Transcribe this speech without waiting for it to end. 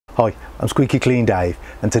Hi, I'm Squeaky Clean Dave,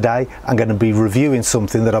 and today I'm going to be reviewing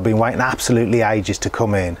something that I've been waiting absolutely ages to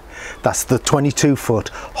come in. That's the 22-foot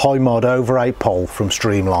Hi Mod Ova8 pole from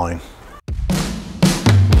Streamline.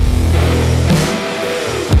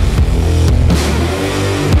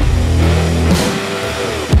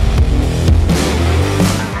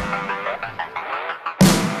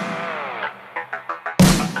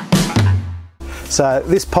 So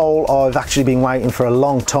this pole I've actually been waiting for a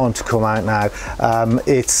long time to come out now.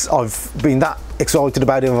 I've been that excited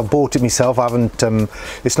about it. I've bought it myself. I haven't.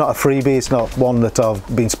 It's not a freebie. It's not one that I've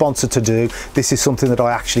been sponsored to do. This is something that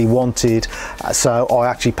I actually wanted, so I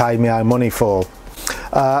actually paid my own money for.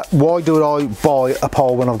 Why do I buy a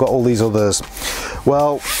pole when I've got all these others?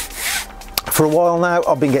 Well, for a while now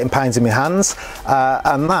I've been getting pains in my hands,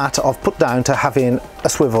 and that I've put down to having a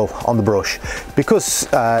swivel on the brush, because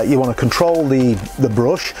you want to control the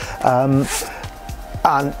brush, and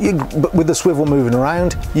but with the swivel moving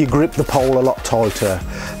around you grip the pole a lot tighter.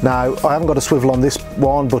 Now I haven't got a swivel on this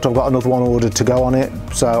one, but I've got another one ordered to go on it,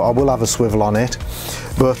 so I will have a swivel on it.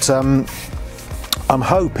 But I'm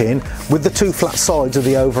hoping with the two flat sides of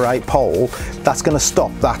the Ova8 pole, that's going to stop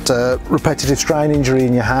that repetitive strain injury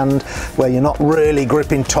in your hand, where you're not really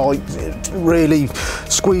gripping tight, really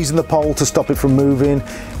squeezing the pole to stop it from moving.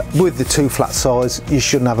 With the two flat sides, you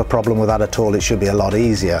shouldn't have a problem with that at all. It should be a lot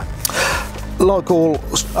easier. Like all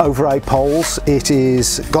Ova8 poles, it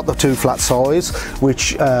is got the two flat sides,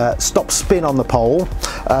 which stop spin on the pole.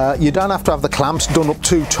 You don't have to have the clamps done up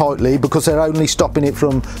too tightly, because they're only stopping it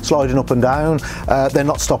from sliding up and down. They're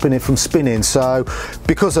not stopping it from spinning. So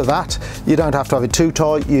because of that, you don't have to have it too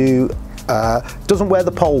tight. You doesn't wear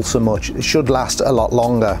the pole so much. It should last a lot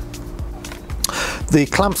longer. The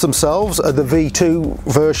clamps themselves are the V2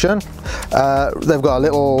 version. They've got a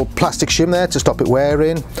little plastic shim there to stop it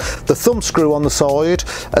wearing. The thumb screw on the side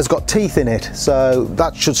has got teeth in it, so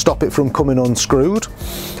that should stop it from coming unscrewed.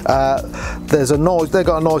 They've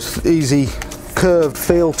got a nice easy curved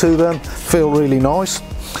feel to them, feel really nice,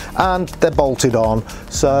 and they're bolted on,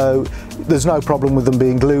 so there's no problem with them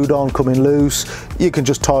being glued on, coming loose. You can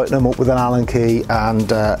just tighten them up with an Allen key, and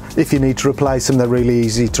if you need to replace them, they're really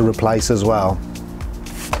easy to replace as well.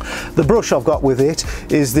 The brush I've got with it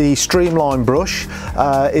is the Streamline brush.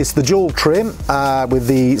 It's the dual trim with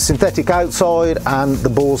the synthetic outside and the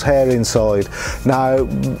boar's hair inside. Now,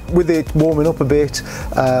 with it warming up a bit,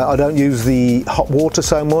 I don't use the hot water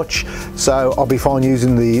so much, so I'll be fine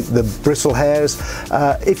using the bristle hairs.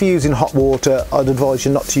 If you're using hot water, I'd advise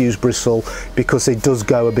you not to use bristle, because it does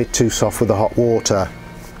go a bit too soft with the hot water.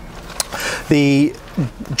 The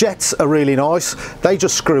jets are really nice. They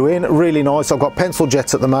just screw in really nice. I've got pencil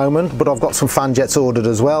jets at the moment, but I've got some fan jets ordered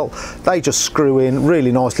as well. They just screw in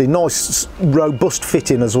really nicely. Nice robust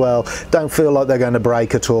fitting as well. Don't feel like they're going to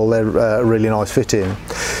break at all. They're really nice fitting.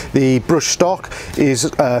 The brush stock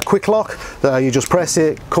is quick lock. You just press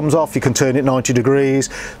it, comes off. You can turn it 90 degrees,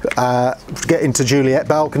 get into Juliet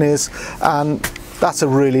balconies, and that's a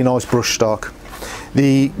really nice brush stock.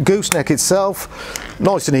 The gooseneck itself,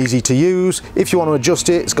 nice and easy to use. If you want to adjust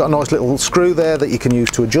it, it's got a nice little screw there that you can use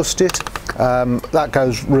to adjust it. That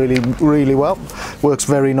goes really well. Works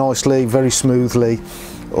very nicely, very smoothly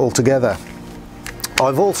all together.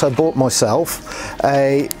 I've also bought myself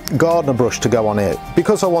a gardener brush to go on it.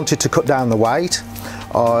 Because I wanted to cut down the weight,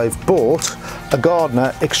 I've bought a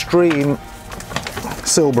Gardener Extreme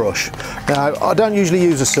sill brush. Now, I don't usually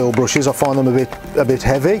use the sill brushes. I find them a bit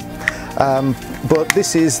heavy. But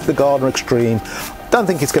this is the Gardener Extreme. Don't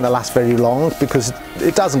think it's going to last very long, because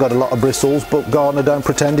it hasn't got a lot of bristles, but Gardener don't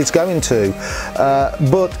pretend it's going to.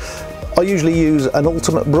 But I usually use an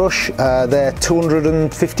Ultimate brush. They're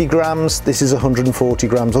 250 grams. This is 140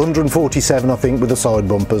 grams, 147 I think, with the side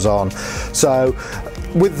bumpers on. So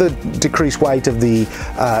with the decreased weight of the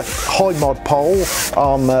Hi Mod pole,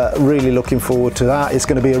 I'm really looking forward to that. It's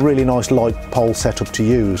going to be a really nice light pole setup to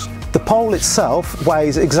use. The pole itself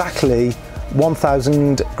weighs exactly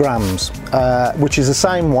 1000 grams, which is the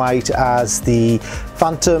same weight as the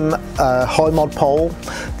Phantom Hi Mod pole.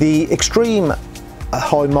 The Extreme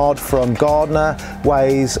Hi Mod from Gardener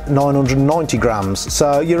weighs 990 grams,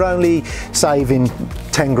 so you're only saving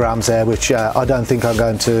 10 grams there, which I don't think I'm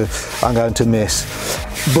going to miss.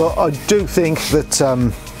 But I do think that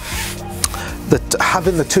that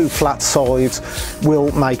having the two flat sides will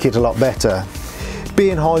make it a lot better.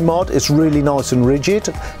 Being Hi Mod, it's really nice and rigid.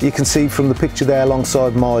 You can see from the picture there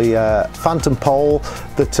alongside my Phantom pole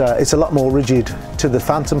that it's a lot more rigid to the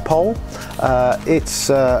Phantom pole. It's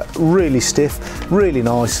really stiff, really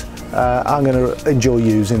nice. I'm going to enjoy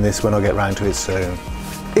using this when I get round to it soon.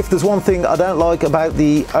 if there's one thing I don't like about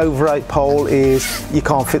the Ova8 pole is you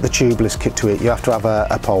can't fit the tubeless kit to it. You have to have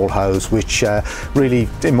a pole hose, which really,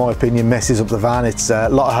 in my opinion, messes up the van. It's a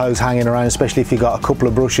lot of hose hanging around, especially if you've got a couple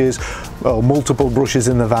of brushes or multiple brushes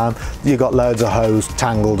in the van. You've got loads of hose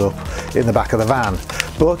tangled up in the back of the van.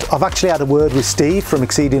 But I've actually had a word with Steve from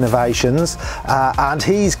Exceed Innovations, and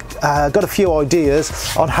he's got a few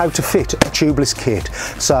ideas on how to fit a tubeless kit.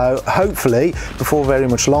 So hopefully, before very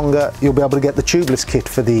much longer, you'll be able to get the tubeless kit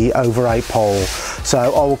for the Ova8 pole. So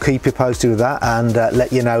I will keep you posted with that and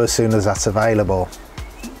let you know as soon as that's available.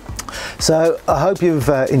 So I hope you've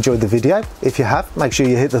enjoyed the video. If you have, make sure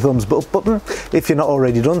you hit the thumbs up button. If you're not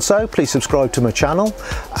already done so, please subscribe to my channel,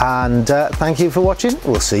 and thank you for watching.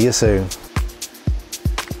 We'll see you soon.